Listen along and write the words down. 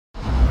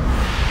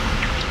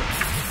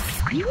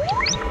I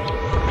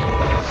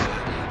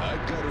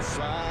gotta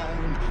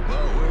find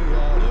my way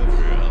out of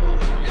hell.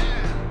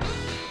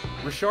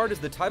 Rochard is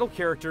the title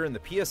character in the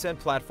PSN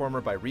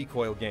platformer by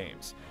Recoil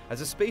Games. As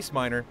a space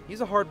miner,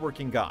 he's a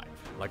hard-working guy.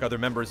 Like other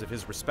members of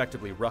his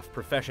respectably rough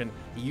profession,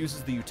 he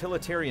uses the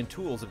utilitarian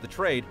tools of the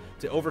trade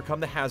to overcome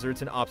the hazards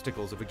and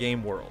obstacles of a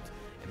game world.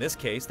 In this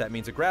case, that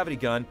means a gravity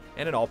gun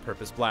and an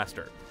all-purpose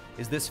blaster.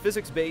 Is this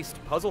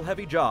physics-based,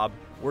 puzzle-heavy job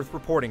worth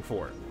reporting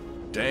for?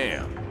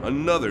 Damn,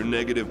 another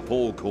negative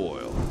pole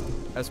coil.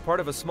 As part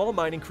of a small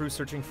mining crew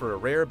searching for a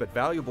rare but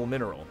valuable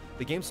mineral,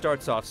 the game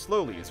starts off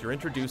slowly as you're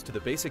introduced to the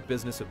basic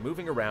business of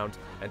moving around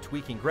and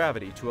tweaking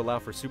gravity to allow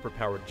for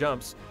superpowered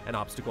jumps and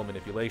obstacle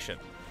manipulation.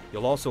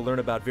 You'll also learn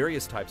about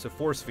various types of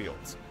force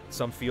fields.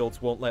 Some fields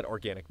won't let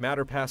organic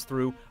matter pass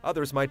through,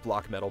 others might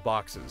block metal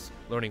boxes.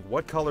 Learning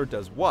what color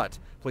does what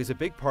plays a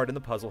big part in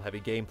the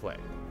puzzle-heavy gameplay.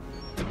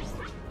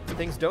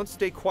 Things don't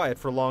stay quiet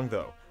for long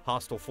though.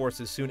 Hostile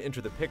forces soon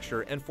enter the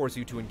picture and force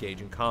you to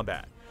engage in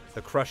combat.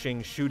 The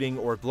crushing, shooting,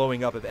 or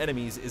blowing up of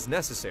enemies is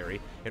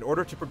necessary in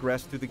order to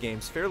progress through the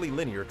game's fairly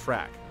linear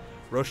track.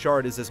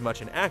 Rochard is as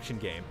much an action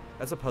game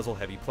as a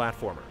puzzle-heavy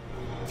platformer.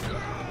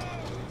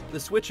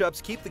 The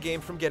switch-ups keep the game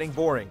from getting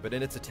boring, but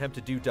in its attempt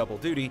to do double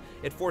duty,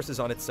 it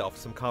forces on itself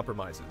some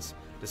compromises.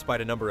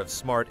 Despite a number of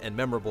smart and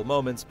memorable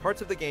moments,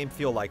 parts of the game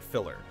feel like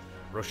filler.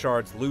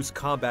 Rochard's loose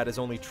combat is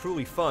only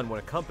truly fun when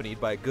accompanied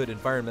by a good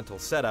environmental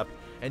setup,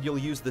 and you'll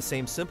use the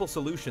same simple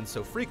solutions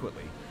so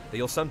frequently that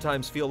you'll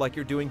sometimes feel like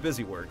you're doing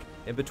busy work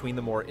in between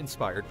the more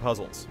inspired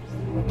puzzles.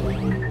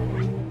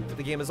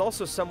 The game is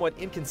also somewhat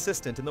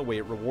inconsistent in the way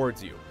it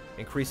rewards you.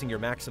 Increasing your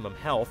maximum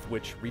health,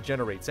 which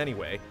regenerates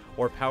anyway,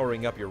 or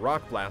powering up your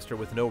rock blaster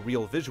with no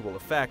real visual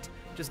effect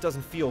just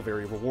doesn't feel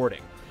very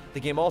rewarding. The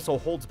game also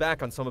holds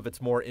back on some of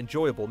its more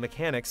enjoyable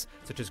mechanics,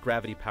 such as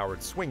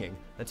gravity-powered swinging,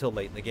 until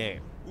late in the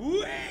game.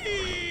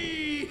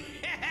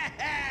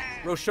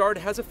 Rochard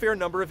has a fair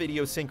number of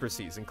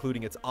idiosyncrasies,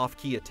 including its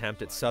off-key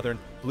attempt at southern,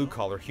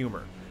 blue-collar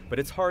humor, but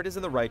its heart is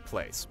in the right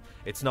place.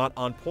 It's not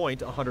on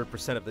point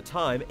 100% of the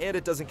time, and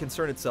it doesn't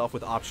concern itself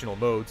with optional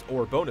modes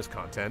or bonus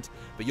content,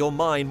 but you'll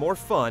mine more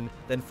fun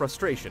than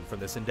frustration from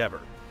this endeavor.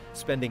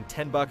 Spending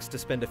 $10 to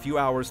spend a few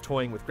hours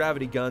toying with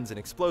gravity guns and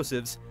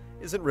explosives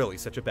isn't really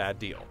such a bad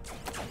deal.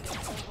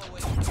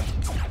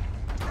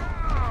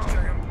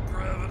 Damn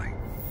gravity.